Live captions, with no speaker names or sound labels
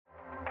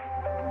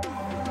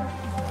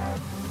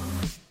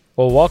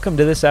Well, welcome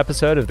to this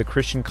episode of The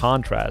Christian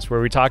Contrast, where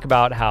we talk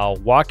about how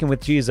walking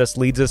with Jesus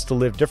leads us to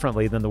live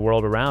differently than the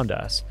world around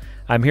us.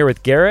 I'm here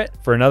with Garrett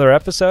for another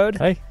episode.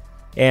 Hey.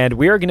 And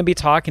we are going to be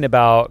talking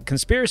about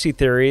conspiracy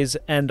theories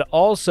and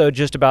also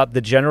just about the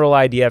general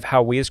idea of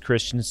how we as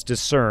Christians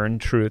discern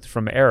truth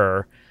from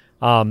error.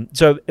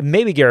 So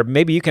maybe, Garrett,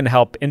 maybe you can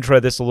help intro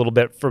this a little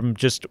bit from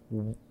just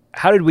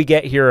how did we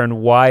get here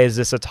and why is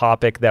this a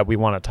topic that we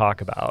want to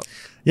talk about?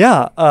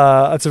 Yeah,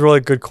 that's a really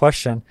good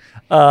question.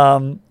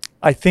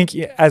 I think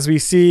as we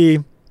see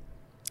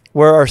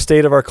where our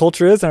state of our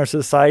culture is and our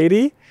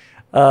society,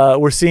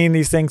 we're seeing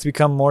these things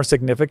become more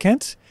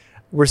significant.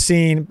 We're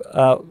seeing,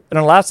 in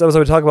our last episode,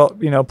 we talked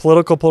about,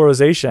 political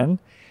polarization.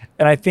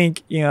 And I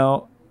think,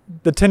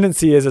 the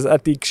tendency is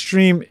at the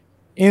extreme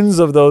ends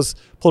of those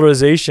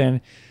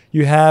polarization,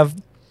 you have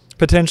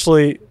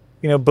potentially,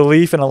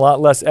 belief in a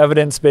lot less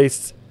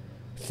evidence-based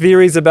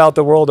theories about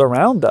the world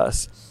around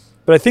us.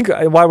 But I think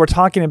why we're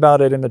talking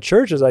about it in the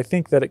church is I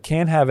think that it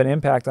can have an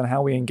impact on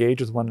how we engage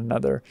with one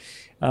another,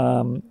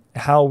 what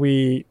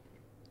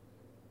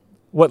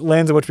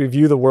lens in which we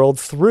view the world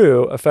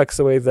through affects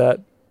the way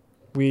that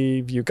we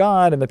view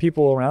God and the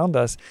people around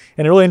us.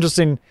 And a really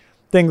interesting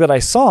thing that I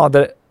saw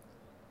that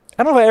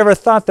I don't know if I ever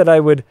thought that I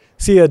would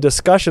see a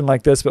discussion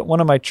like this, but one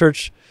of my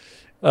church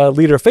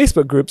leader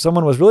Facebook groups,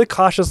 someone was really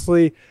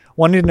cautiously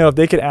wanting to know if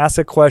they could ask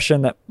a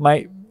question that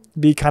might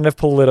be kind of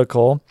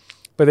political,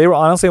 but they were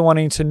honestly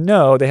wanting to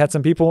know. They had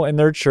some people in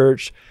their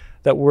church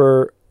that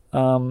were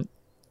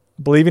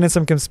believing in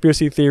some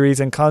conspiracy theories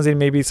and causing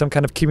maybe some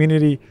kind of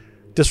community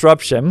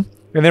disruption.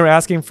 And they were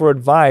asking for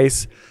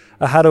advice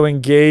on how to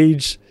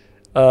engage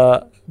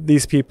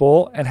these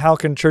people and how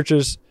can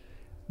churches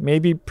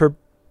maybe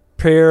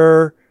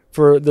prepare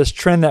for this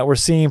trend that we're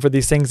seeing for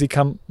these things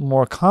become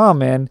more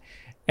common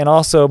and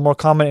also more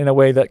common in a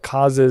way that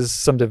causes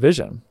some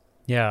division.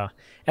 Yeah.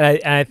 And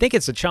I think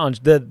it's a challenge.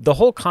 The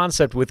whole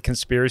concept with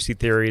conspiracy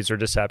theories or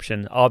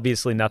deception,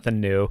 obviously nothing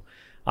new.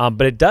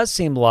 But it does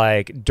seem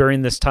like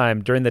during the time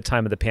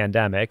of the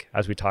pandemic,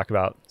 as we talk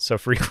about so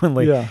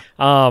frequently,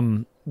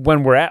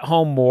 when we're at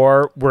home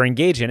more, we're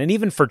engaging. And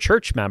even for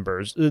church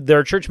members, there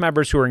are church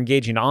members who are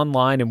engaging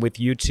online and with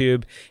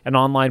YouTube and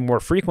online more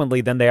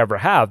frequently than they ever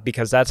have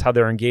because that's how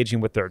they're engaging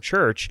with their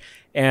church.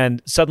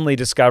 And suddenly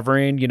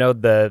discovering,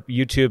 the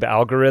YouTube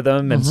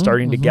algorithm and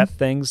starting to get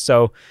things.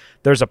 So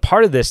there's a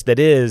part of this that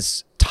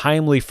is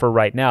timely for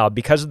right now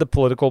because of the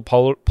political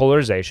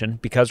polarization,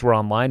 because we're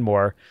online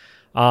more.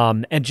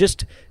 And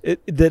just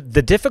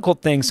the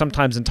difficult thing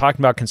sometimes in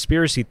talking about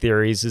conspiracy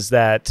theories is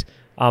that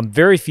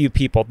very few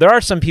people, there are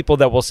some people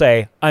that will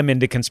say, I'm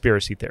into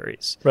conspiracy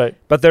theories. Right.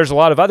 But there's a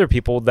lot of other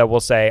people that will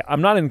say,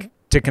 I'm not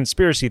into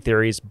conspiracy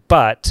theories,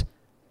 but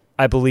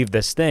I believe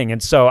this thing.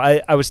 And so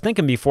I was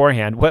thinking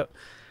beforehand,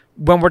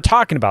 when we're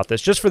talking about this,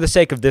 just for the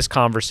sake of this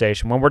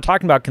conversation, when we're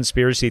talking about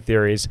conspiracy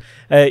theories,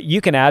 you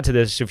can add to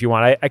this if you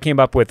want. I came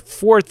up with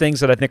 4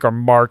 things that I think are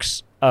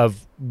marks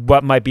of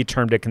what might be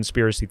termed a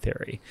conspiracy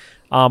theory.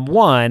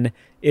 One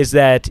is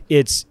that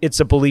it's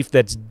a belief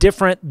that's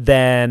different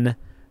than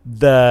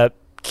the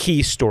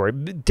key story,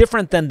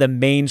 different than the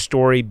main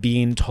story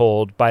being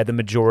told by the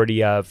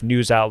majority of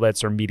news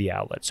outlets or media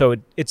outlets. So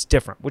it's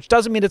different, which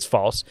doesn't mean it's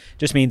false,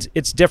 just means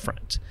it's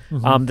different.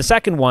 The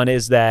second one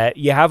is that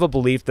you have a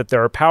belief that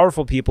there are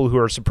powerful people who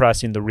are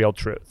suppressing the real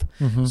truth.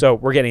 So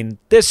we're getting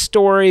this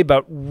story,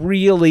 but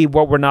really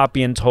what we're not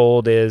being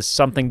told is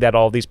something that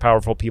all these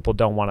powerful people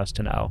don't want us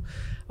to know.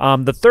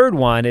 The third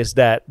one is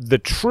that the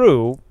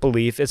true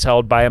belief is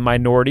held by a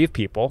minority of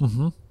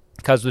people,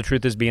 because the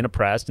truth is being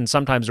oppressed, and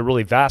sometimes a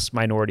really vast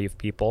minority of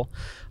people.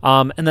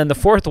 And then the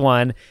fourth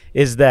one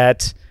is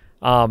that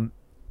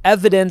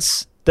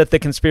evidence that the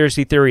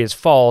conspiracy theory is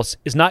false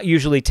is not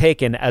usually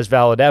taken as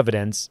valid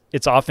evidence.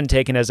 It's often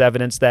taken as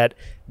evidence that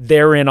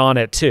they're in on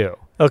it too.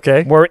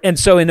 Okay. And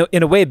so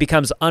in a way it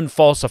becomes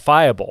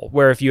unfalsifiable,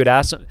 where if you had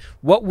asked them,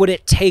 what would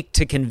it take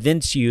to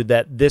convince you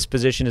that this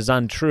position is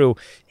untrue?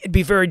 It'd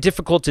be very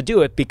difficult to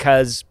do it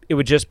because it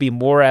would just be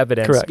more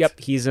evidence. Correct. Yep,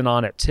 he's in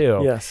on it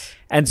too. Yes.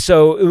 And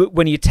so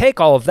when you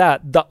take all of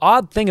that, the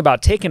odd thing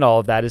about taking all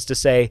of that is to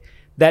say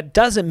that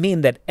doesn't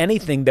mean that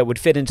anything that would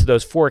fit into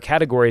those 4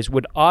 categories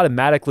would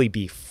automatically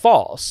be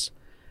false,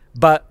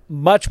 but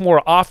much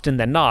more often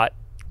than not,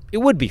 it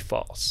would be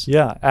false.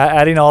 Yeah.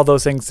 Adding all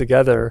those things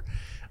together,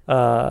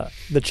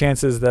 the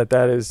chances that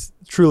is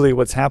truly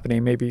what's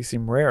happening maybe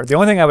seem rare. The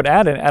only thing I would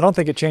add, and I don't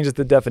think it changes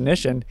the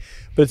definition,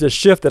 but it's a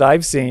shift that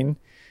I've seen.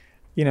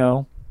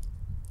 A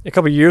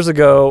couple of years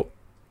ago,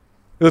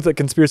 I looked at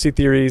conspiracy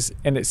theories,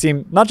 and it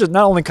seemed not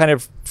only kind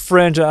of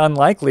fringe and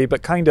unlikely,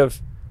 but kind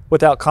of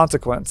without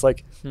consequence.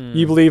 Like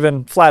you believe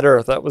in flat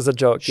Earth, that was a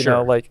joke.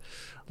 Sure.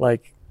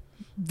 Like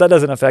that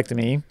doesn't affect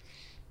me.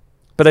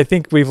 But I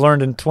think we've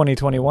learned in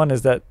 2021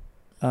 is that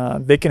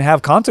they can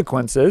have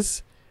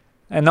consequences.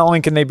 And not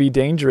only can they be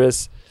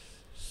dangerous,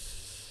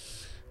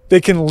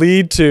 they can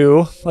lead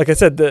to, like I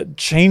said, the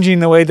changing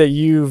the way that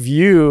you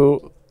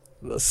view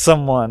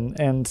someone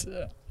and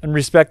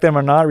respect them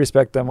or not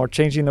respect them, or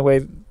changing the way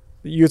that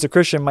you as a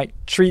Christian might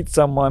treat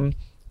someone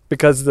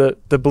because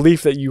the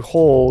belief that you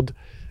hold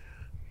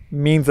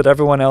means that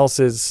everyone else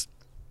is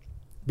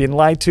being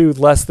lied to,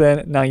 less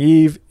than,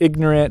 naive,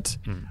 ignorant,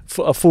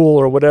 a fool,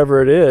 or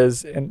whatever it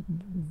is.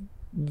 And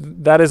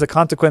that is a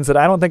consequence that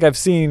I don't think I've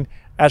seen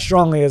as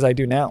strongly as I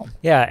do now.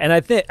 Yeah, and I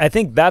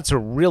think that's a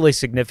really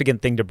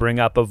significant thing to bring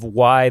up of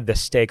why the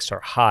stakes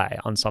are high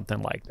on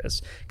something like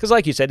this. Because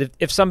like you said,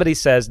 if somebody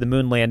says the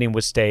moon landing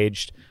was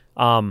staged,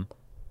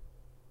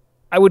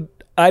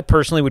 I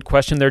personally would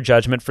question their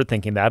judgment for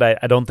thinking that.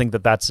 I don't think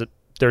that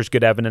there's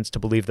good evidence to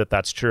believe that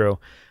that's true.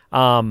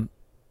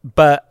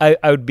 But I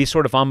would be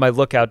sort of on my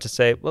lookout to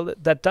say, well,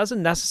 that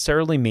doesn't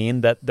necessarily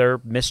mean that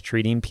they're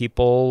mistreating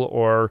people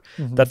or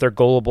that they're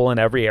gullible in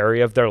every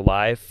area of their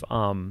life.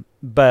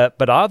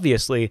 But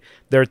obviously,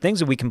 there are things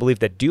that we can believe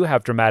that do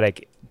have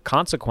dramatic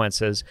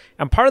consequences.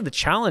 And part of the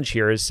challenge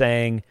here is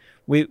saying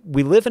we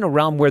live in a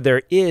realm where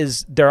there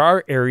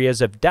are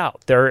areas of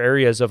doubt. There are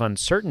areas of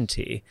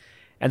uncertainty.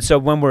 And so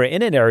when we're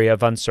in an area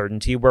of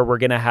uncertainty where we're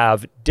going to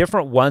have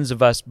different ones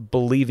of us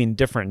believing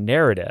different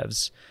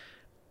narratives,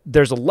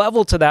 there's a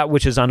level to that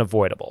which is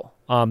unavoidable.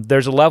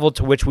 There's a level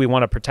to which we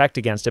want to protect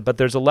against it, but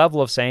there's a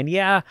level of saying,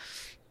 yeah,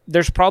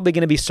 there's probably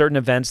going to be certain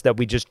events that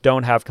we just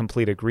don't have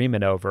complete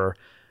agreement over.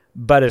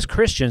 But as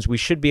Christians, we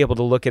should be able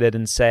to look at it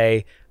and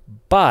say,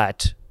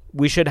 but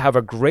we should have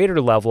a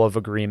greater level of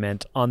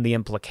agreement on the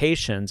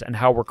implications and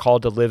how we're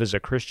called to live as a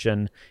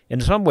Christian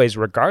in some ways,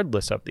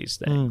 regardless of these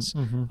things.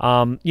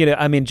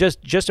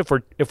 Just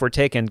if we're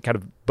taking kind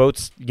of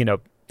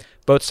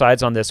both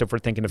sides on this, if we're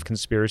thinking of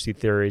conspiracy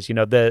theories,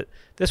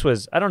 this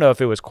was, I don't know if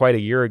it was quite a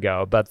year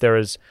ago, but there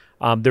was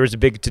a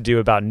big to-do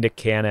about Nick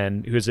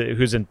Cannon, who's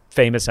a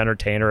famous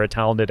entertainer, a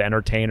talented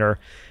entertainer,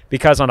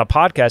 because on a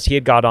podcast he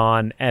had got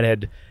on and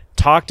had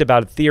talked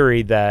about a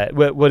theory that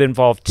would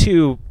involve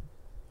two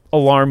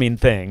alarming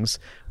things.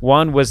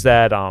 One was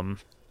that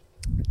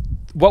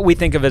what we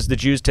think of as the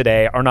Jews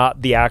today are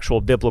not the actual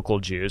biblical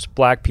Jews.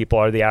 Black people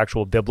are the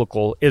actual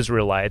biblical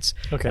Israelites.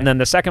 Okay. And then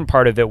the second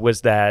part of it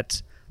was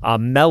that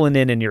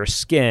melanin in your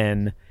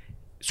skin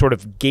sort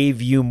of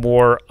gave you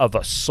more of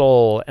a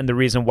soul, and the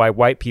reason why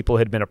white people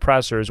had been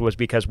oppressors was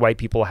because white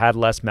people had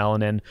less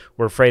melanin,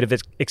 were afraid of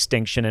its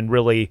extinction, and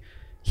really,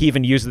 he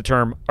even used the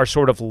term, are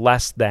sort of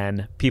less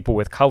than people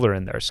with color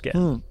in their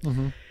skin.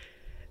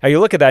 Now you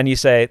look at that and you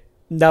say,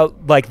 now,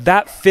 like,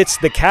 that fits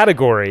the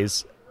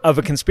categories of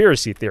a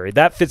conspiracy theory.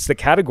 That fits the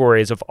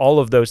categories of all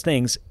of those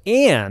things,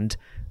 and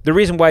the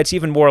reason why it's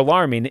even more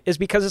alarming is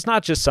because it's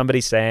not just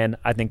somebody saying,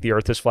 I think the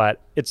earth is flat.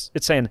 It's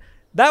saying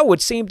that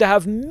would seem to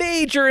have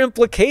major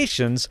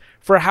implications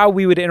for how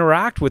we would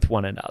interact with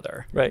one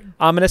another. Right.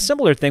 And a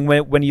similar thing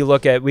when you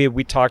look at,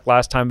 we talked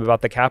last time about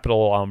the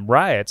Capitol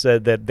riots,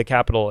 the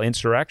Capitol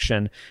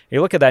insurrection.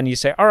 You look at that and you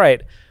say, all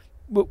right,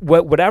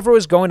 whatever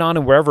was going on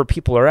and wherever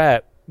people are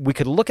at, we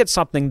could look at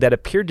something that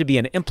appeared to be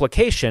an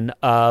implication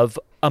of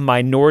a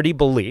minority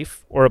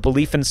belief or a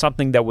belief in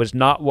something that was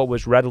not what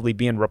was readily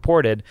being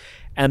reported,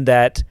 and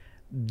that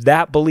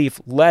belief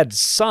led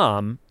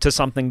some to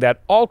something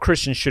that all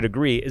Christians should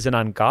agree is an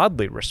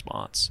ungodly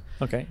response.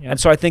 Okay. Yeah. And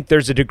so I think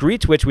there's a degree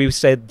to which we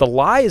say the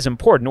lie is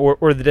important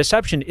or the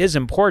deception is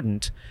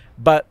important,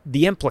 but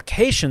the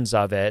implications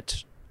of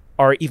it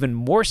are even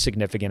more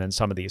significant in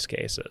some of these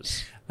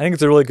cases. I think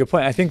it's a really good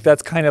point. I think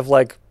that's kind of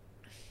like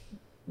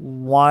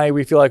why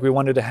we feel like we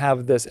wanted to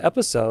have this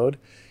episode,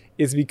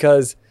 is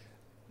because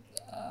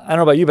I don't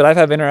know about you, but I've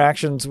had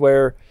interactions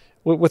where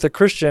with a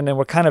Christian and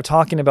we're kind of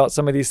talking about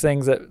some of these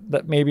things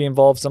that maybe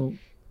involve some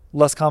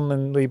less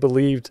commonly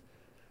believed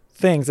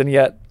things, and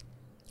yet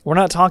we're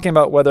not talking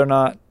about whether or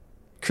not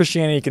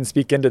Christianity can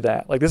speak into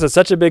that. Like, this is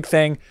such a big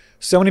thing.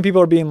 So many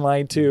people are being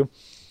lied to.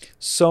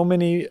 So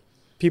many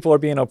people are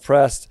being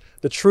oppressed.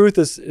 The truth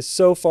is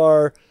so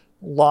far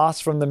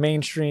lost from the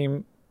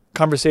mainstream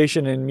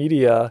conversation in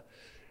media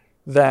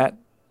that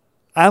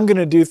I'm going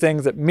to do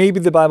things that maybe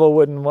the Bible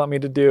wouldn't want me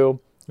to do,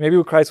 maybe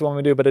what Christ would want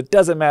me to do, but it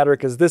doesn't matter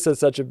because this is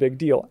such a big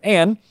deal.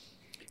 And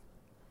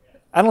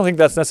I don't think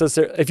that's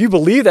necessary. If you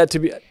believe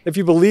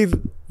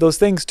those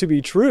things to be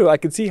true, I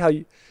could see how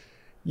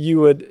you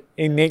would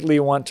innately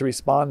want to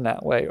respond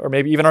that way. Or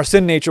maybe even our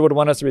sin nature would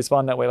want us to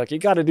respond that way. Like, you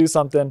got to do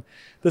something.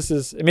 This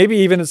is, maybe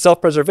even it's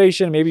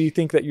self-preservation. Maybe you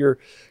think that you're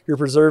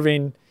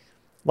preserving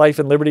life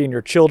and liberty in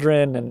your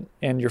children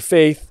and your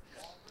faith.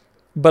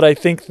 But I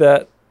think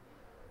that,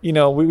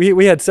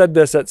 we had said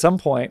this at some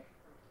point,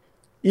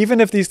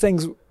 even if these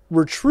things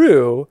were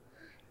true,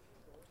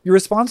 your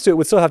response to it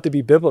would still have to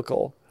be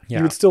biblical. Yeah.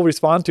 You would still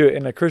respond to it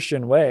in a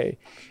Christian way.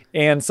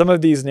 And some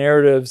of these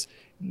narratives,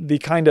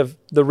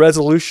 the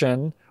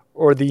resolution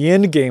or the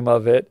end game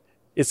of it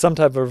is some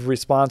type of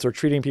response or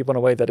treating people in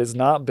a way that is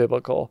not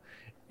biblical.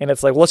 And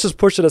it's like, well, let's just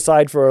push it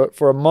aside for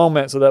a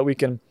moment so that we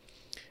can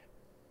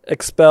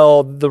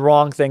expel the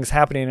wrong things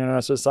happening in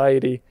our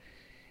society.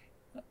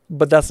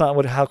 But that's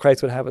not how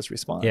Christ would have us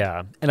respond.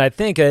 Yeah. And I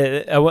think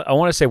I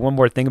want to say one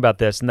more thing about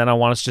this, and then I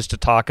want us just to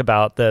talk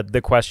about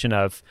the question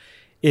of,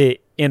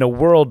 in a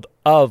world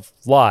of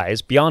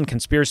lies, beyond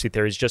conspiracy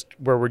theories, just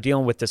where we're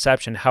dealing with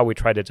deception, how we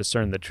try to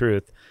discern the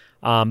truth.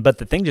 But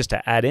the thing, just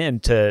to add in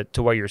to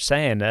what you're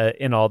saying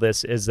in all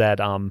this, is that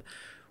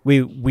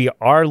we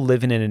are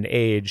living in an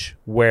age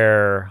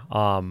where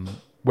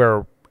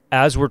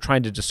as we're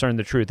trying to discern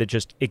the truth,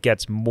 it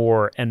gets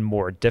more and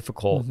more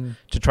difficult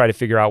to try to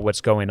figure out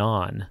what's going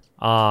on.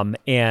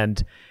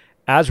 And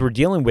as we're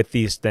dealing with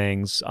these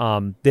things,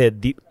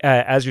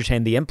 as you're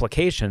saying, the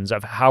implications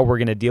of how we're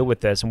going to deal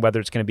with this and whether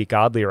it's going to be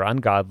godly or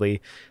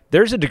ungodly,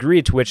 there's a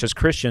degree to which, as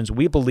Christians,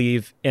 we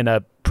believe in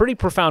a pretty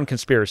profound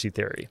conspiracy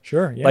theory.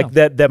 Sure, yeah. Like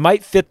that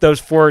might fit those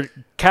four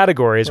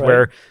categories, Right.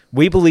 where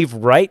we believe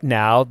right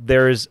now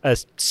there's a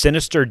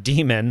sinister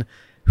demon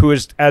who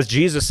is, as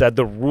Jesus said,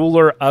 the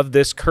ruler of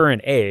this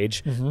current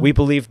age. We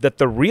believe that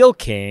the real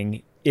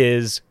king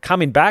is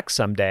coming back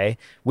someday.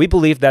 We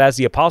believe that, as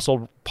the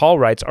Apostle Paul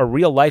writes, our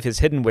real life is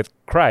hidden with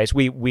Christ.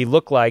 We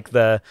look like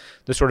the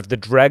sort of the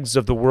dregs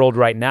of the world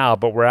right now,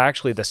 but we're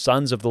actually the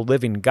sons of the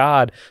living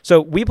God. So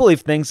we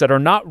believe things that are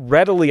not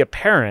readily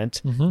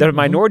apparent, that a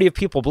minority of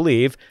people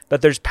believe,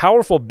 that there's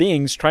powerful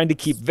beings trying to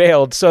keep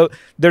veiled. So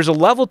there's a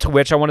level to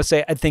which I want to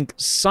say, I think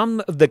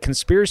some of the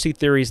conspiracy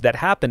theories that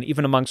happen,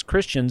 even amongst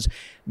Christians,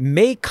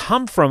 may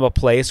come from a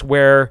place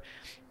where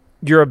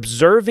you're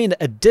observing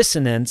a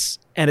dissonance,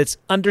 and it's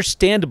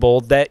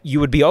understandable that you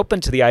would be open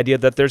to the idea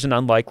that there's an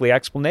unlikely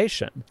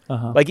explanation.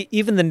 Like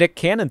even the Nick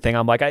Cannon thing,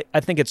 I'm like, I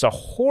think it's a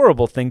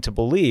horrible thing to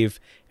believe.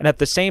 And at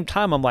the same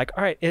time, I'm like,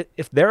 all right,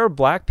 if there are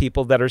black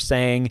people that are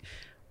saying,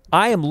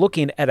 I am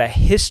looking at a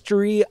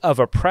history of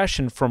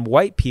oppression from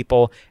white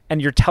people,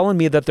 and you're telling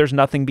me that there's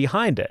nothing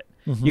behind it.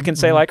 You can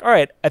say like, all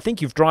right, I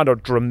think you've drawn a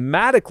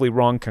dramatically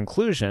wrong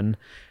conclusion,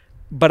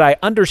 but I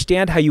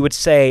understand how you would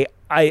say,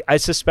 I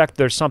suspect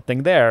there's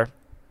something there.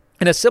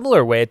 In a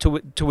similar way to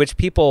which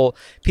people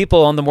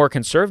on the more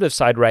conservative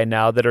side right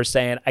now that are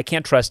saying, I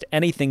can't trust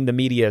anything the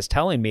media is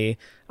telling me,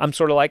 I'm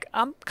sort of like,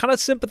 I'm kind of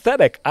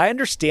sympathetic. I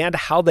understand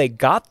how they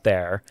got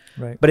there,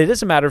 Right. but it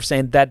is a matter of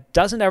saying that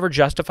doesn't ever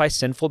justify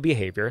sinful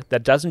behavior.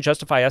 That doesn't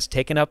justify us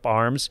taking up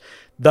arms.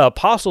 The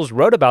apostles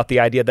wrote about the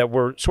idea that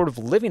we're sort of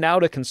living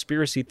out a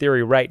conspiracy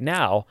theory right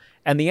now,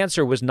 and the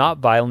answer was not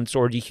violence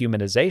or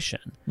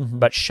dehumanization,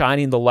 but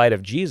shining the light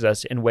of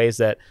Jesus in ways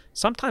that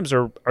sometimes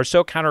are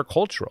so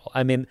countercultural.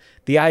 I mean,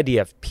 the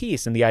idea of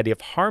peace and the idea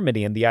of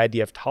harmony and the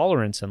idea of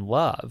tolerance and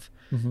love.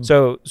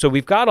 So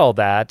we've got all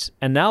that,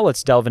 and now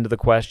let's delve into the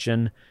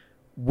question.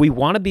 We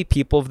want to be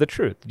people of the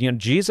truth.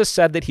 Jesus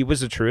said that he was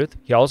the truth.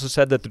 He also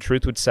said that the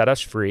truth would set us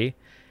free.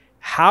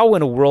 How,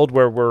 in a world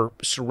where we're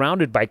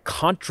surrounded by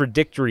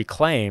contradictory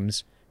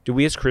claims, do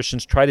we as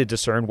Christians try to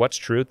discern what's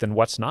truth and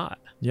what's not?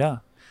 Yeah,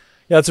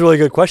 that's a really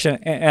good question.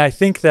 And I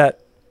think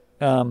that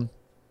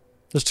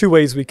there's two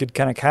ways we could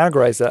kind of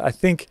categorize that. I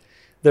think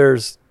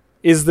is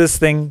this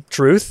thing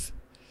truth?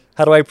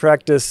 How do I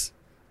practice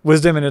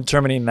wisdom in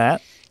determining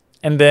that?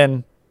 And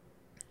then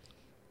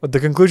with the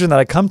conclusion that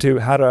I come to,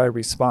 how do I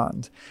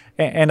respond?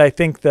 And I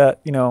think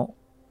that,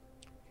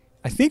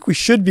 I think we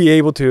should be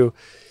able to,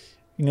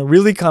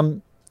 really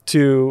come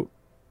to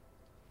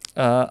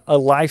a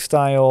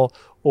lifestyle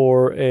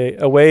or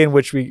a way in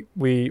which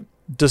we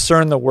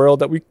discern the world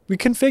that we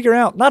can figure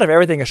out. Not if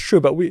everything is true,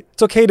 but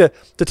it's okay to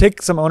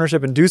take some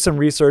ownership and do some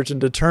research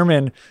and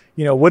determine,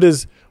 what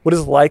is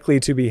likely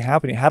to be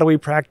happening. How do we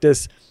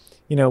practice,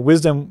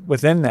 wisdom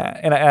within that?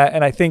 And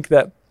I think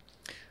that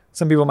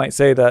some people might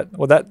say that,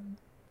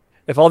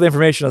 if all the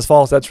information is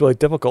false, that's really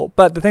difficult.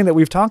 But the thing that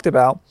we've talked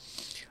about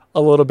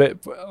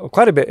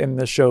quite a bit in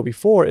this show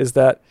before, is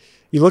that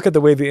you look at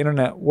the way the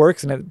internet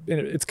works, and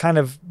it's kind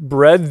of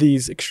bred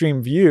these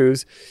extreme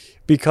views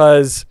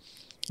because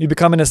you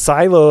become in a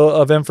silo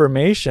of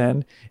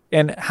information.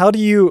 And how do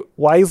you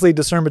wisely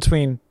discern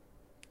between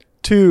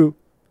two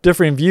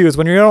different views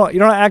when you're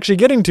not actually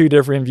getting two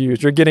different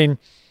views? You're getting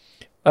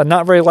a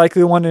not very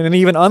likely one and an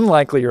even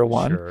unlikelier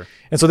one. Sure.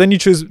 And so then you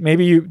choose,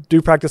 maybe you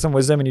do practice some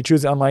wisdom and you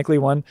choose the unlikely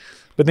one,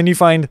 but then you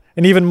find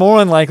an even more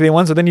unlikely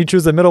one. So then you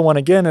choose the middle one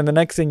again. And the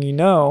next thing you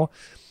know,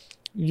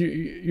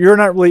 you're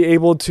not really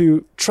able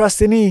to trust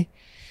anything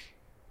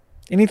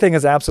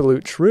as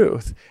absolute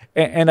truth.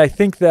 And I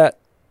think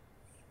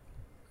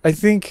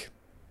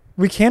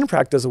we can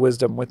practice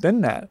wisdom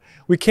within that.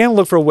 We can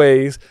look for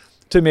ways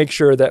to make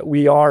sure that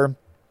we are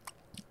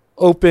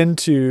open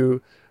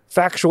to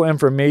factual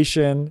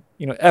information,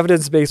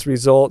 evidence-based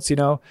results,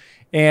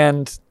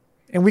 and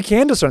we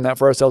can discern that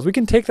for ourselves. We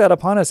can take that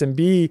upon us and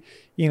be,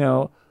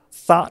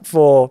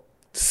 thoughtful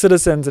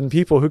citizens and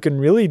people who can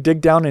really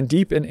dig down in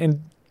deep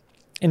and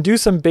do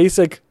some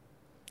basic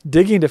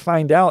digging to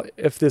find out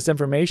if this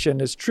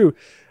information is true,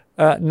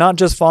 not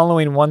just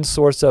following one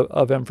source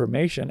of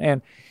information.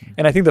 And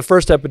I think the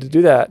first step to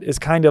do that is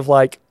kind of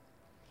like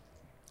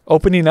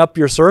opening up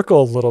your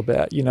circle a little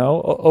bit,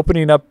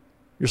 opening up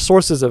your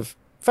sources of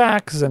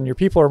facts and your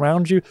people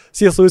around you.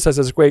 C.S. Lewis has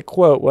this great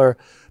quote where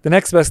the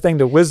next best thing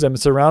to wisdom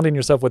is surrounding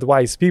yourself with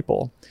wise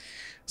people.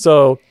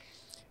 So,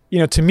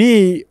 to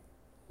me,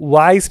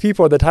 wise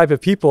people are the type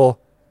of people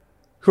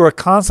who are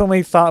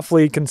constantly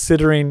thoughtfully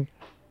considering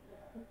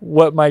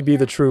what might be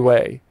the true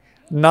way,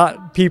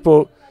 not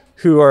people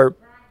who are,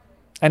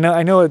 I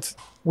know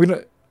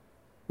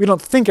we we don't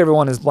think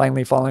everyone is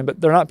blindly following, but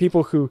they're not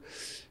people who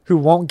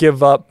won't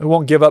give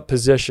up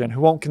position,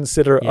 who won't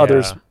consider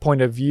others'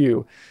 point of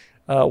view.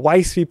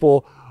 Wise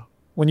people,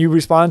 when you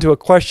respond to a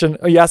question,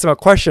 or you ask them a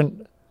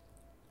question,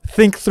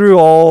 think through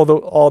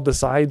all the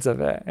sides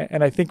of it.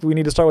 And I think we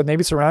need to start with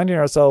maybe surrounding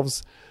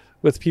ourselves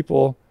with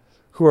people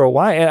who are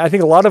wise. And I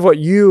think a lot of what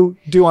you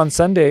do on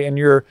Sunday and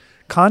your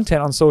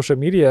content on social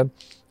media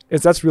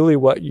that's really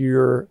what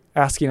you're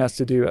asking us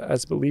to do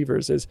as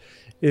believers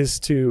is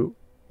to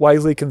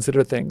wisely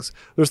consider things.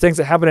 There's things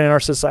that happen in our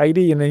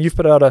society, and then you've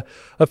put out a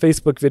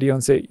Facebook video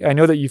and say, I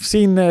know that you've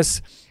seen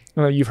this,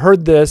 you've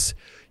heard this,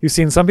 you've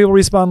seen some people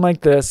respond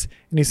like this,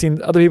 and you've seen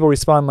other people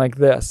respond like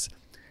this.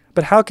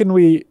 But how can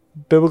we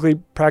biblically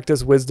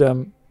practice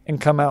wisdom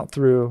and come out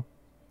through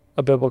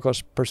a biblical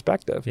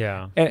perspective?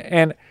 Yeah.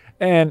 And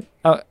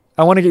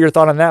I want to get your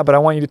thought on that, but I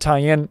want you to tie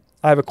in.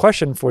 I have a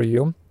question for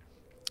you,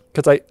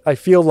 because I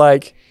feel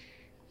like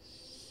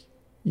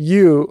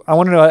I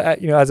want to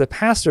know, as a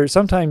pastor,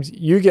 sometimes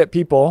you get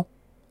people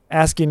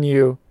asking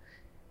you,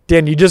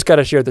 Dan, you just got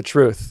to share the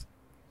truth.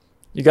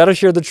 You got to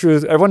share the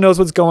truth. Everyone knows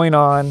what's going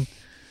on.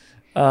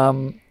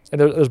 And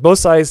there's both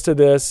sides to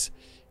this.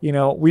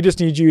 We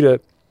just need you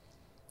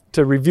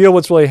to reveal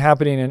what's really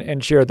happening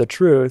and share the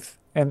truth.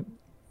 And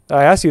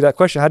I asked you that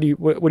question.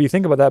 What do you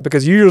think about that?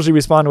 Because you usually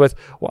respond with,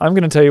 well, I'm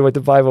going to tell you what the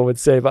Bible would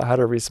say about how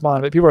to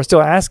respond. But people are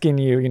still asking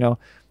you,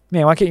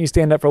 man, why can't you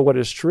stand up for what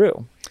is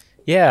true?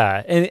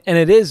 Yeah, and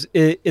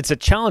it's a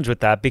challenge with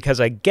that, because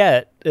I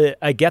get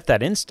that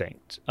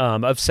instinct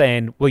of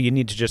saying, well, you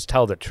need to just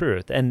tell the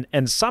truth,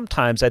 and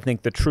sometimes I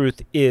think the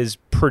truth is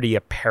pretty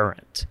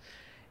apparent,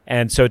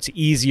 and so it's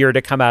easier to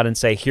come out and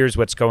say, here's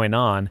what's going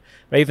on.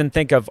 But I even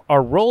think of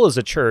our role as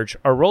a church.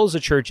 Our role as a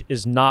church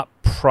is not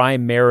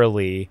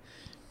primarily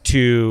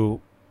to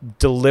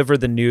deliver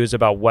the news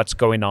about what's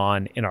going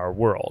on in our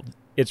world.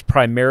 It's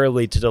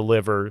primarily to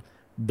deliver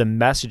the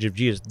message of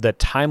Jesus, the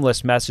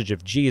timeless message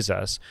of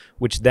Jesus,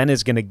 which then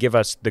is going to give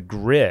us the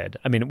grid.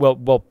 I mean,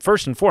 well,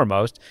 first and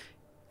foremost,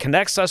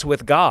 connects us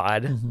with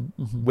God,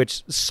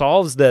 which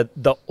solves the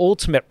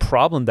ultimate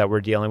problem that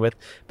we're dealing with.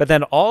 But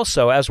then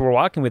also, as we're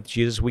walking with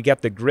Jesus, we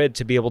get the grid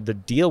to be able to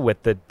deal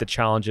with the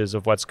challenges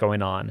of what's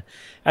going on.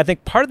 I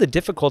think part of the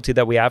difficulty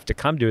that we have to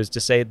come to is to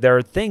say there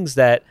are things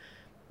that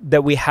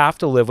we have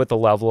to live with a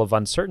level of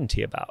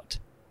uncertainty about.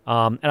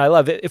 And I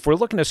love it. If we're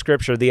looking at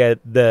Scripture,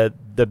 the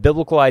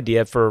biblical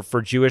idea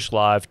for Jewish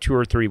law of 2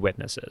 or 3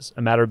 witnesses,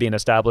 a matter being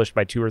established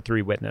by 2 or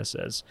 3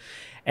 witnesses,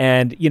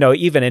 and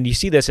you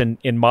see this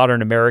in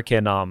modern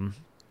American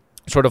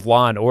sort of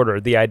law and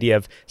order, the idea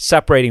of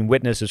separating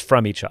witnesses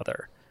from each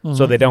other,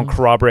 so they don't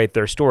corroborate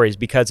their stories,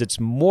 because it's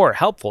more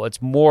helpful.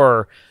 It's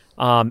more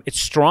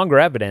it's stronger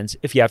evidence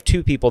if you have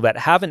 2 people that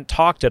haven't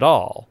talked at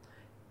all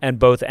and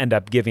both end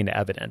up giving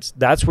evidence.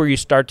 That's where you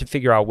start to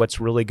figure out what's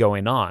really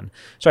going on.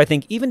 So I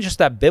think even just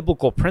that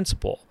biblical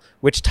principle,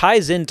 which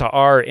ties into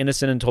our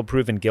innocent until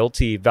proven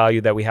guilty value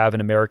that we have in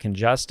American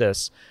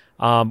justice,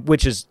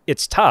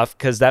 it's tough,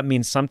 because that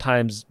means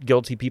sometimes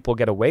guilty people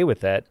get away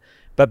with it.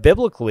 But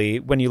biblically,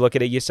 when you look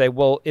at it, you say,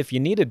 well, if you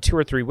needed 2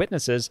 or 3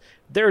 witnesses,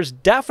 there's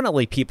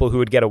definitely people who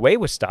would get away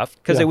with stuff,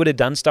 because they would have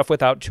done stuff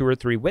without 2 or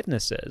 3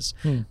 witnesses.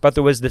 But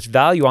there was this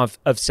value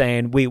of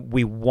saying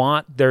we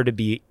want there to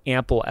be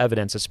ample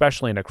evidence,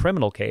 especially in a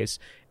criminal case,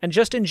 and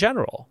just in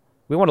general.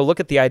 We want to look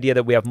at the idea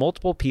that we have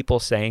multiple people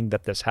saying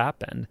that this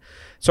happened.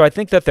 So I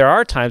think that there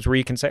are times where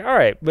you can say, all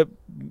right, but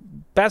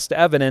best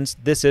evidence,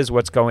 this is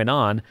what's going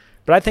on.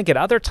 But I think at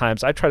other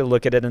times, I try to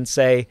look at it and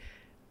say,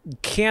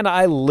 can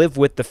I live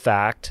with the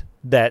fact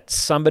that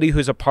somebody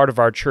who's a part of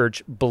our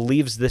church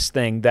believes this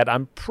thing that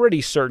I'm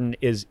pretty certain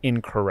is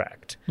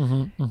incorrect?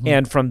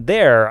 And from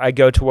there, I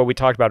go to what we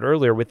talked about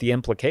earlier with the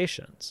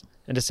implications,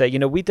 and to say,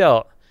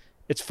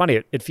 it's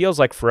funny, it feels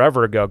like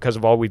forever ago because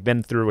of all we've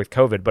been through with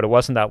COVID, but it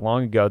wasn't that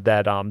long ago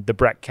that the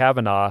Brett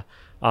Kavanaugh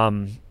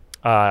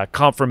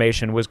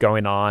confirmation was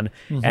going on,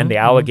 and the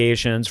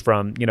allegations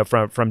from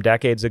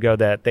decades ago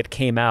that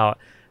came out.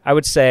 I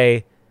would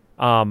say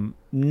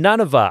none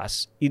of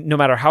us, no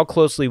matter how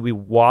closely we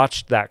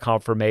watched that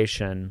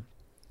confirmation,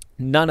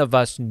 none of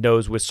us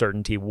knows with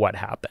certainty what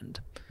happened.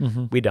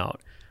 We don't.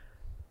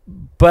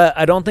 But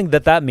I don't think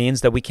that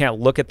means that we can't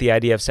look at the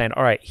idea of saying,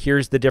 all right,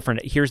 here's the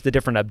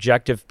different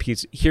objective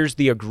piece, here's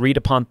the agreed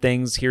upon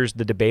things, here's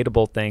the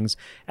debatable things,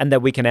 and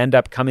that we can end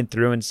up coming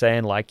through and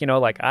saying,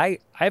 I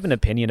have an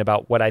opinion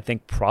about what I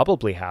think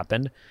probably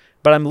happened,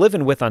 but I'm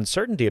living with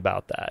uncertainty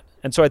about that.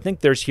 And so I think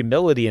there's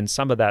humility in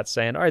some of that,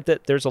 saying, all right,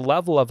 that there's a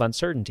level of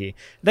uncertainty.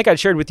 I think I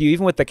shared with you,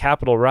 even with the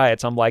Capitol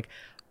riots, I'm like,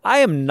 I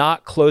am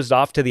not closed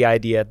off to the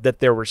idea that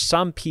there were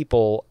some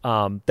people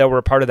that were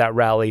a part of that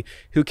rally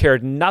who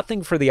cared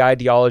nothing for the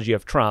ideology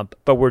of Trump,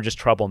 but were just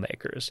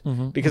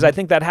troublemakers. Because I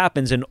think that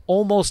happens in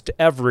almost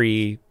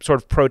every sort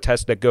of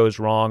protest that goes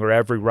wrong, or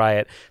every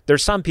riot.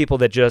 There's some people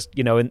that just,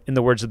 in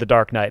the words of The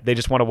Dark Knight, they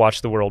just want to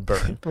watch the world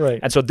burn.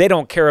 Right. And so they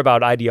don't care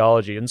about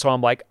ideology. And so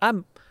I'm like,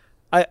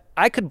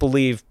 I could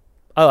believe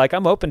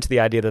I'm open to the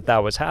idea that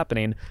that was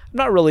happening. I'm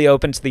not really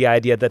open to the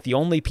idea that the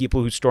only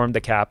people who stormed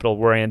the Capitol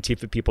were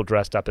Antifa people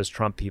dressed up as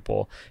Trump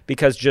people,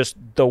 because just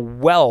the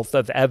wealth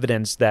of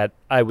evidence that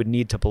I would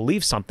need to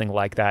believe something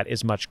like that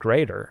is much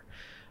greater.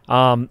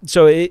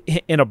 So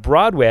in a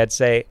broad way, I'd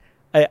say,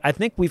 I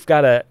think we've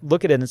got to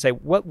look at it and say,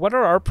 what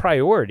are our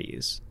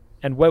priorities?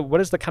 And what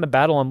is the kind of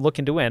battle I'm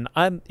looking to win?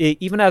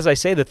 Even as I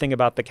say the thing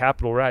about the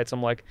Capitol riots,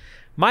 I'm like,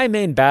 my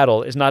main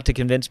battle is not to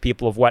convince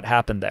people of what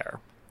happened there.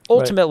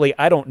 Ultimately,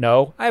 right. I don't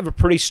know. I have a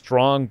pretty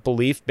strong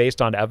belief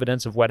based on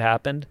evidence of what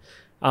happened.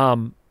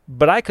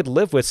 But I could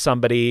live with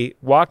somebody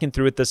walking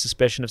through with the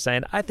suspicion of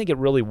saying, I think it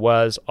really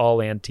was all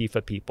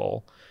Antifa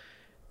people.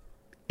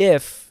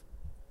 If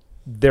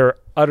they're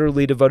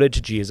utterly devoted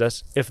to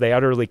Jesus, if they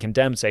utterly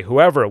condemn, say,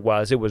 whoever it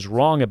was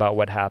wrong about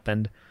what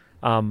happened,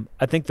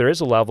 I think there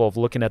is a level of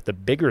looking at the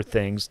bigger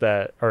things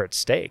that are at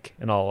stake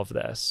in all of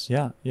this.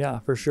 Yeah,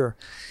 for sure.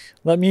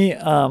 Let me,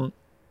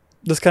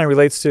 this kind of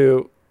relates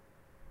to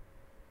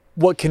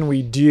what can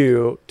we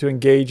do to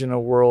engage in a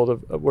world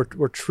of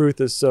where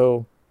truth is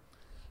so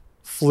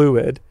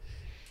fluid.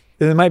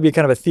 And it might be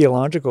kind of a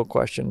theological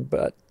question,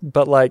 but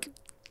like,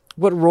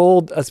 what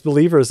role as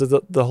believers does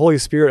the Holy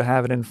Spirit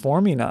have in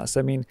informing us?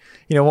 I mean,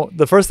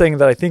 the first thing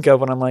that I think of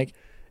when I'm like,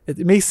 it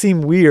may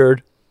seem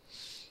weird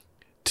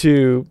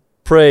to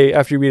pray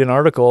after you read an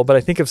article, but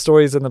I think of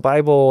stories in the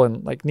Bible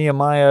and like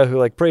Nehemiah who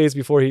like prays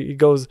before he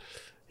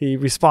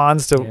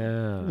responds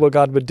to what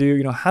God would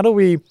do. How do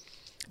we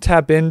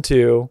tap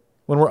into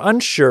when we're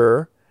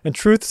unsure and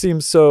truth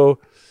seems so,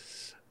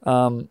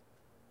 not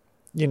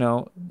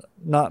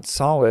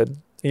solid,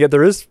 yet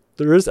there is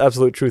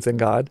absolute truth in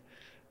God,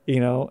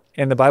 and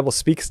the Bible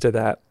speaks to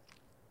that.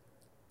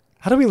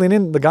 How do we lean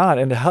into God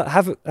and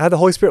have the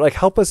Holy Spirit like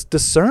help us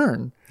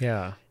discern?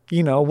 Yeah.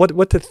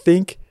 What to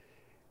think,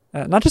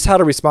 not just how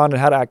to respond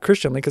and how to act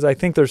Christianly, because I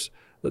think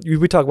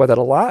we talk about that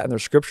a lot and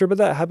there's scripture about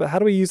that. How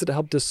do we use it to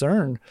help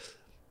discern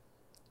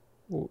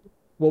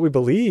what we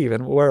believe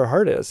and where our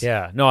heart is?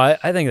 Yeah, no, I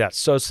think that's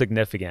so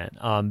significant.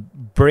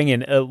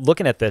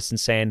 Looking at this and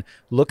saying,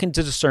 looking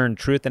to discern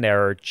truth and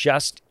error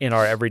just in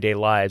our everyday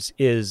lives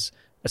is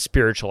a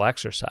spiritual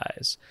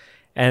exercise.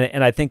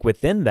 And I think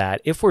within that,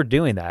 if we're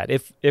doing that,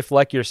 if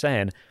like you're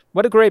saying,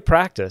 what a great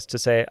practice to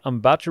say, I'm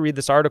about to read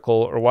this article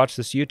or watch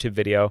this YouTube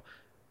video,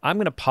 I'm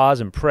going to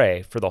pause and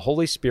pray for the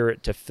Holy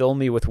Spirit to fill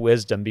me with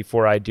wisdom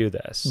before I do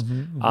this.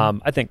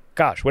 I think,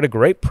 gosh, what a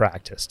great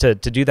practice to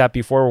do that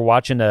before we're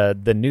watching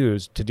the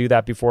news, to do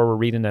that before we're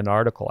reading an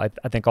article.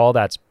 I think all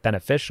that's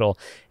beneficial.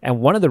 And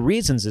one of the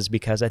reasons is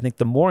because I think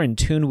the more in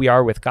tune we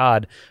are with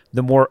God,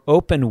 the more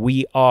open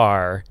we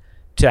are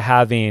to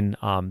having,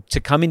 to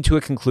coming to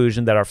a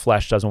conclusion that our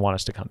flesh doesn't want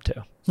us to come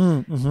to.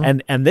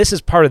 And this is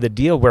part of the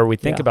deal where we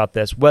think about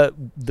this.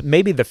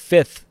 Maybe the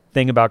fifth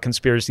thing about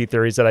conspiracy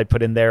theories that I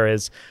put in there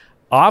is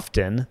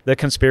often the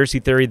conspiracy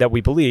theory that we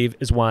believe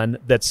is one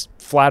that's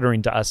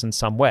flattering to us in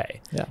some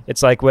way. Yeah.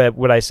 It's like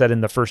what I said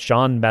in the 1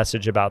 John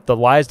message about the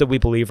lies that we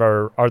believe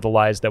are the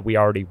lies that we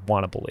already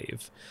want to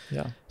believe.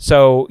 Yeah.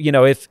 So,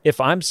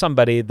 if I'm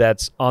somebody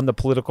that's on the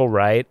political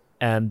right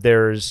and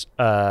there's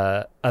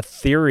a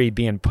theory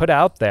being put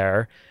out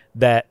there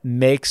that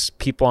makes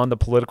people on the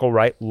political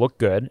right look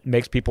good,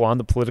 makes people on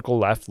the political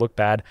left look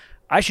bad,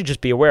 I should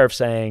just be aware of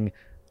saying,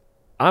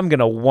 I'm going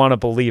to want to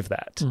believe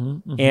that.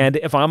 And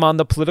if I'm on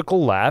the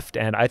political left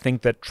and I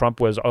think that Trump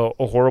was a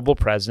horrible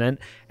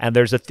president and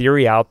there's a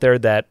theory out there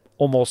that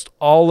almost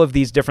all of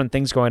these different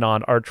things going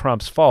on are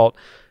Trump's fault,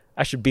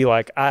 I should be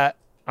like,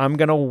 I'm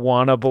going to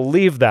want to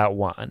believe that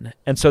one.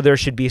 And so there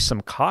should be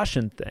some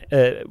caution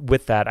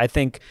with that. I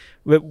think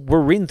we're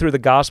reading through the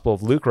Gospel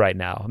of Luke right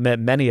now,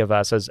 many of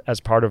us as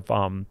part of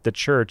the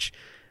church,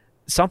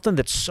 something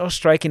that's so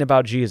striking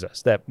about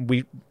Jesus that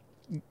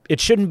it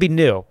shouldn't be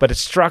new, but it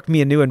struck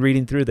me anew in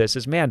reading through this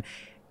is, man,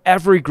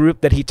 every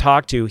group that he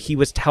talked to, he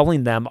was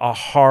telling them a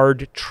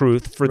hard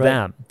truth for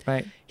them.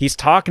 Right. He's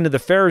talking to the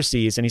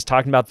Pharisees and he's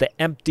talking about the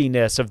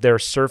emptiness of their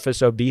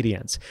surface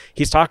obedience.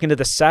 He's talking to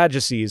the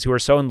Sadducees who are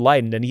so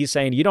enlightened and he's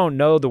saying, you don't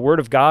know the word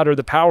of God or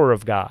the power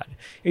of God.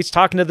 He's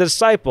talking to the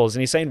disciples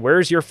and he's saying,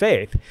 where's your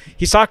faith?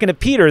 He's talking to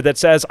Peter that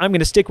says, I'm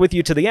going to stick with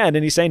you to the end.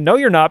 And he's saying, no,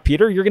 you're not,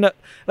 Peter. You're going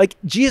to,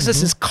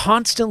 Jesus is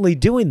constantly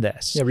doing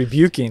this. Yeah,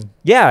 rebuking.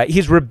 Yeah,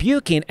 he's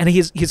rebuking, and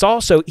he's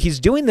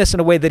doing this in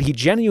a way that he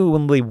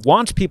genuinely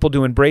wants people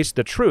to embrace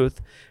the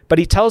truth, but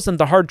he tells them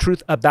the hard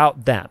truth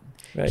about them.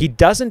 Right. He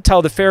doesn't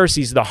tell the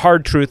Pharisees the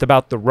hard truth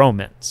about the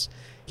Romans.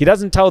 He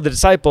doesn't tell the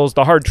disciples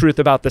the hard truth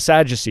about the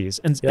Sadducees.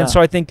 And so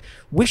I think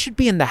we should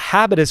be in the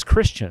habit as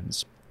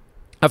Christians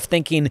of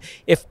thinking,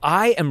 if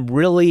I am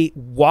really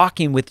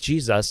walking with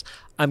Jesus,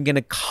 I'm going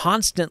to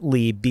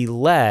constantly be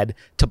led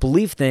to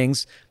believe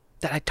things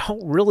that I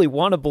don't really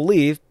want to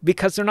believe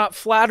because they're not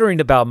flattering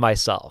about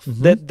myself,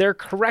 that they're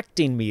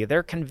correcting me,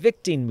 they're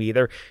convicting me,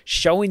 they're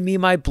showing me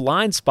my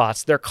blind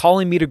spots, they're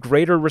calling me to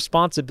greater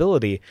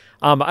responsibility.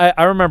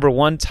 I remember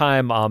one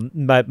time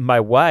my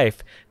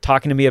wife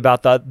talking to me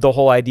about the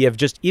whole idea of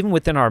just even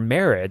within our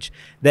marriage,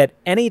 that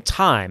any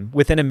time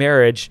within a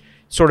marriage,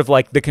 sort of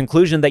like the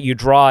conclusion that you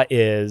draw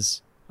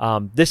is,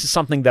 this is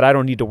something that I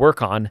don't need to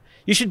work on,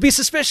 you should be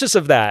suspicious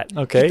of that.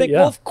 Okay, you think,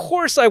 well, of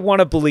course I want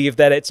to believe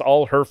that it's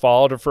all her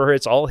fault, or for her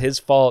it's all his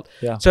fault.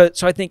 Yeah. So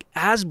I think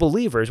as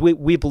believers,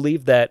 we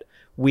believe that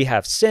we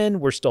have sin,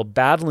 we're still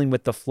battling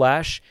with the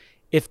flesh.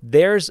 If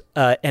there's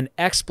an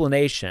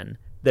explanation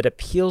that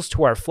appeals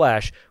to our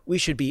flesh, we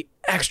should be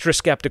extra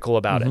skeptical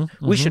about it.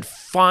 We should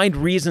find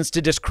reasons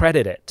to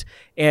discredit it.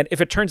 And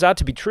if it turns out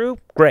to be true,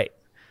 great.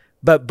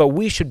 But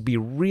we should be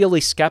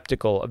really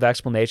skeptical of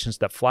explanations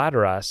that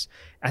flatter us.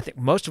 I think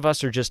most of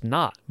us are just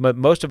not. But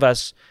most of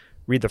us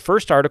read the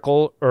first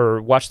article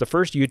or watch the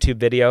first YouTube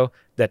video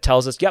that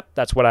tells us, yep,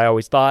 that's what I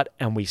always thought,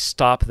 and we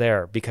stop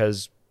there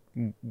because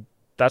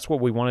that's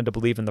what we wanted to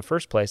believe in the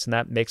first place, and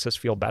that makes us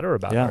feel better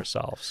about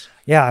ourselves.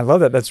 Yeah, I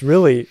love that. That's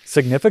really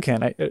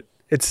significant.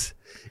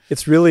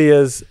 It's really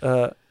is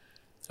a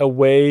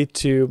way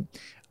to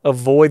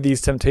avoid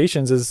these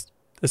temptations is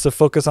to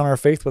focus on our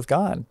faith with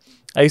God.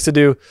 I used to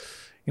do,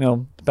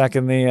 back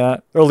in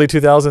the early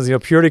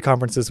 2000s, purity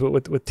conferences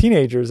with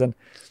teenagers, and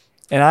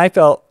I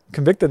felt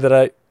convicted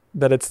that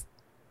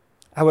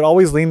I would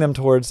always lean them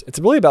towards, it's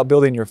really about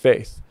building your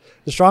faith.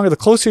 The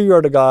closer you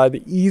are to God,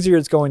 the easier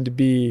it's going to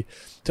be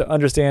to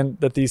understand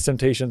that these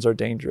temptations are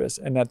dangerous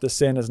and that the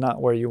sin is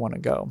not where you want to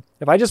go.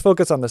 If I just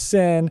focus on the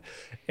sin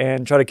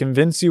and try to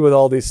convince you with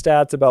all these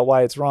stats about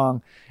why it's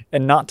wrong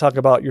and not talk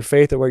about your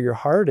faith or where your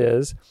heart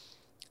is,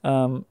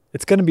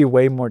 it's going to be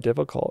way more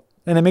difficult.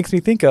 And it makes me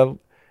think of,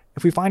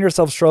 if we find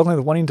ourselves struggling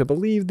with wanting to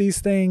believe these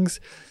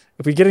things,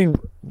 if we're getting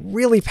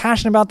really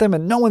passionate about them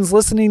and no one's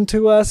listening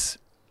to us,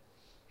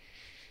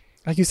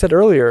 like you said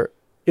earlier,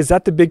 is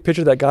that the big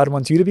picture that God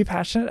wants you to be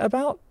passionate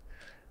about?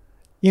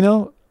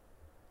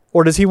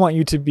 Or does he want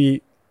you to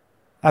be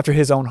after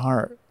his own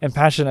heart and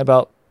passionate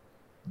about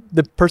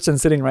the person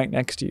sitting right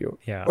next to you,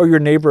 or your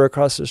neighbor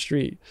across the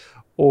street,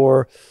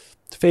 or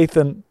faith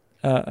and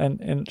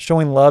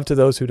showing love to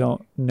those who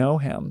don't know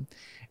him?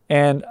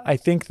 And I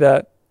think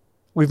that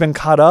we've been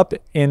caught up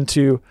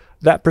into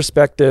that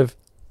perspective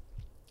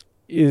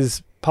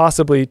is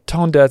possibly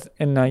tone deaf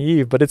and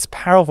naive, but it's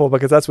powerful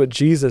because that's what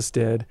Jesus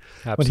did.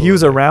 Absolutely. When he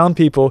was around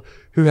people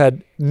who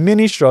had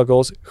many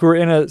struggles, who were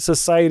in a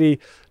society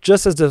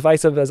just as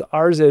divisive as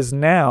ours is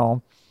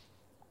now.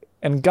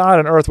 And God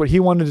on earth, what he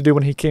wanted to do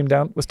when he came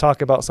down was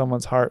talk about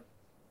someone's heart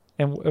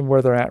and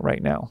where they're at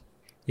right now.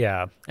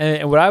 Yeah.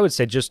 And what I would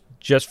say, just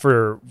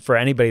for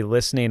anybody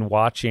listening,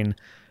 watching,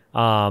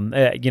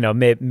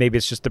 maybe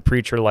it's just the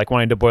preacher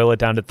wanting to boil it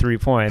down to 3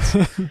 points,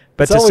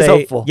 but to say,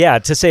 helpful.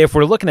 To say, if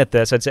we're looking at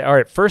this, I'd say, all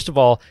right, first of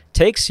all,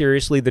 take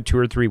seriously the 2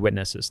 or 3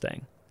 witnesses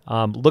thing.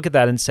 Look at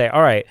that and say,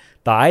 all right,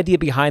 the idea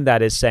behind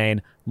that is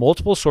saying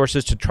multiple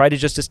sources to try to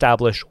just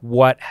establish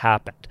what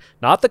happened,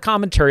 not the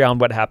commentary on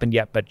what happened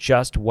yet, but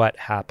just what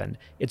happened.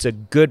 It's a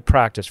good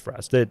practice for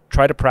us to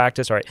try to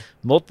practice. All right,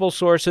 multiple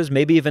sources,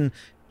 maybe even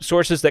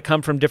sources that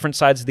come from different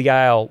sides of the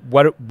aisle.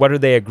 What are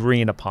they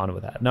agreeing upon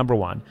with that? Number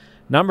one.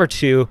 Number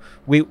two,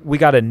 we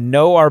got to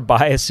know our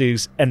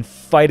biases and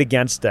fight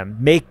against them.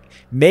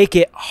 Make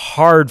it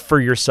hard for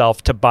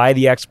yourself to buy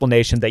the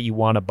explanation that you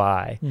want to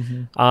buy.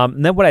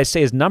 And then what I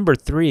say is number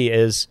 3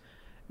 is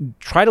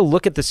try to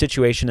look at the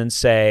situation and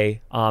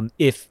say,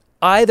 if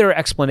either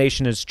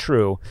explanation is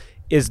true,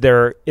 is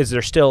there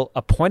still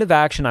a point of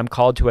action I'm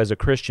called to as a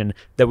Christian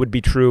that would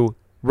be true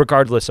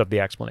regardless of the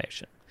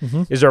explanation?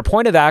 Is there a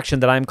point of action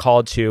that I'm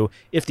called to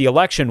if the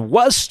election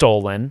was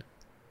stolen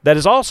that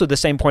is also the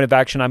same point of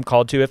action I'm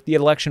called to if the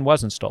election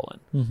wasn't stolen?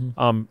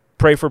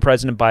 Pray for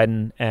President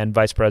Biden and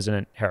Vice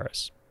President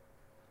Harris.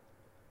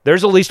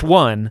 There's at least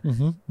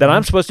one that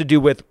I'm supposed to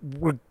do with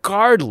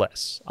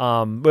regardless.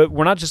 But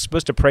we're not just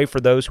supposed to pray for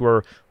those who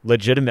are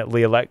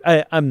legitimately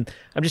elected. I'm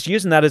just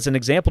using that as an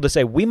example to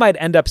say we might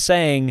end up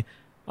saying,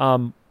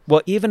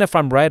 well, even if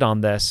I'm right on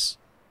this,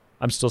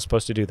 I'm still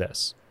supposed to do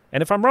this.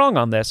 And if I'm wrong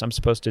on this, I'm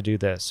supposed to do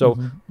this. So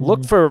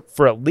look for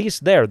at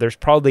least there's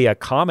probably a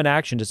common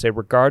action to say,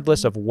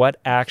 regardless of what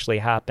actually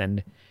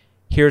happened,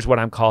 here's what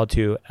I'm called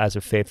to as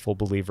a faithful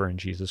believer in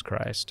Jesus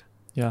Christ.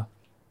 Yeah,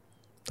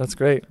 that's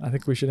great. I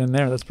think we should end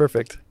there. That's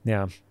perfect.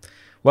 Yeah.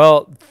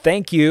 Well,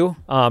 thank you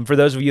for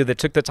those of you that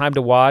took the time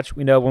to watch.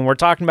 We know when we're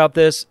talking about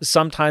this,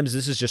 sometimes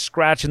this is just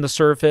scratching the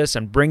surface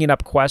and bringing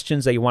up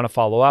questions that you want to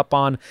follow up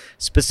on,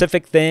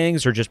 specific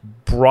things or just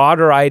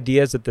broader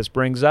ideas that this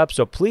brings up.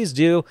 So please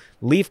do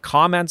leave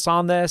comments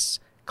on this.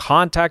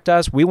 Contact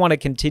us. We want to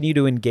continue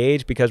to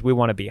engage because we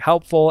want to be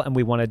helpful and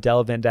we want to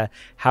delve into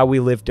how we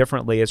live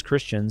differently as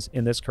Christians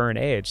in this current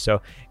age.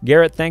 So,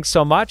 Garrett, thanks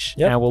so much.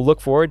 And we'll look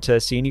forward to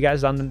seeing you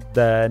guys on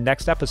the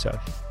next episode.